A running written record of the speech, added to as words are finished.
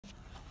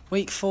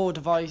Week 4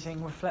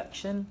 devising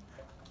reflection.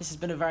 This has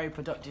been a very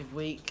productive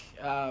week.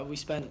 We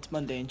spent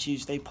Monday and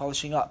Tuesday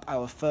polishing up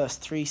our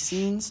first 3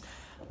 scenes,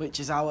 which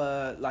is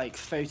our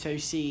photo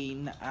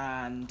scene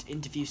and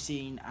interview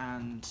scene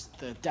and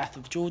the death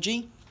of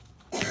Georgie,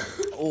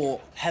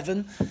 or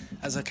Heaven,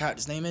 as her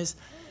character's name is.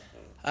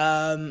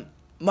 Monday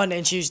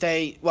and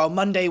Tuesday,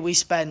 Monday we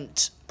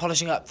spent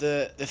polishing up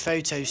the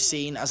photo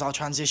scene as our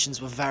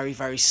transitions were very,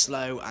 very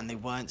slow and they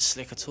weren't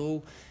slick at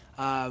all.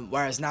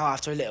 Whereas now,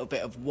 after a little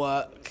bit of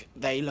work,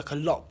 they look a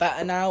lot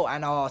better now,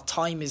 and our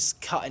time is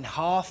cut in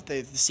half.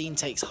 The scene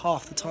takes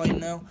half the time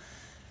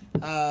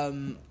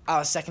now.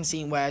 Our second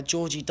scene, where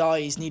Georgie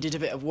dies, needed a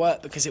bit of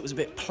work because it was a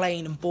bit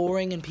plain and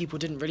boring and people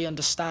didn't really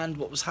understand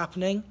what was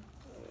happening.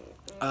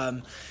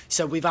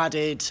 So we've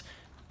added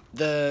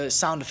the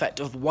sound effect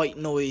of white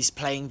noise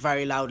playing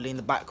very loudly in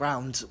the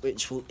background,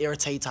 which will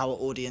irritate our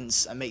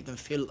audience and make them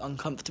feel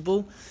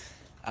uncomfortable.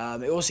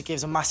 It also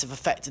gives a massive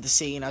effect to the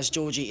scene as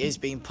Georgie is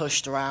being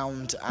pushed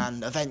around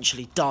and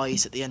eventually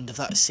dies at the end of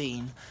that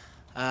scene.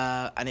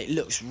 And it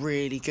looks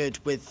really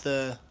good with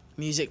the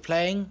music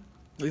playing.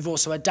 We've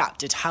also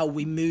adapted how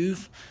we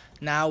move.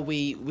 Now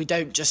we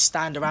don't just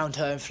stand around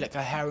her and flick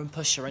her hair and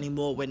push her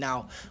anymore. We're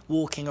now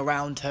walking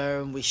around her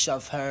and we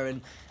shove her,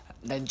 and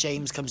then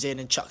James comes in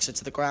and chucks her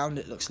to the ground.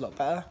 It looks a lot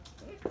better.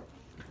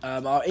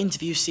 Our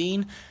interview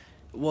scene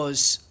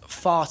was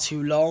far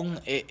too long.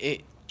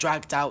 It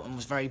dragged out and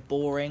was very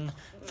boring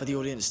for the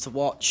audience to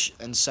watch,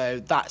 and so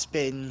that's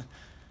been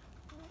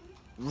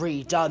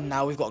redone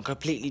now. We've got a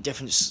completely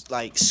different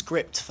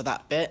script for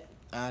that bit,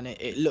 and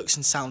it looks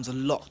and sounds a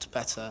lot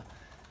better.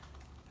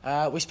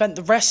 We spent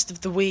the rest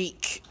of the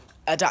week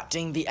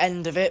adapting the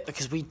end of it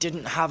because we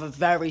didn't have a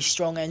very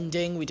strong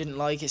ending. We didn't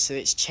like it, so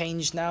it's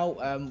changed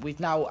now. We've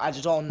now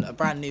added on a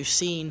brand new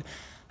scene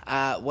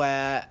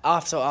where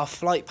after our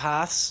flight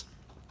paths,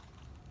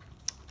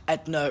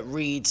 Edna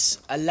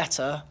reads a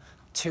letter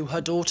to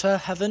her daughter,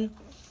 Heaven,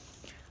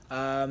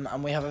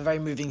 and we have a very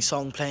moving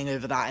song playing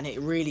over that, and it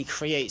really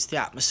creates the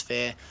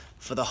atmosphere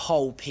for the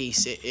whole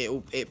piece.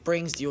 It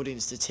brings the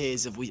audience to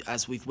tears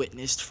as we've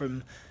witnessed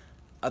from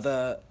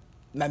other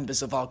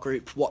members of our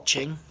group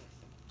watching,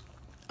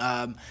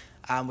 and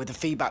with the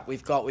feedback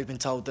we've been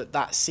told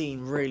that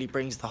scene really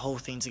brings the whole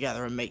thing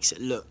together and makes it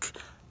look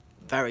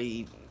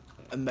very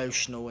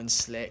emotional and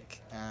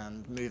slick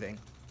and moving.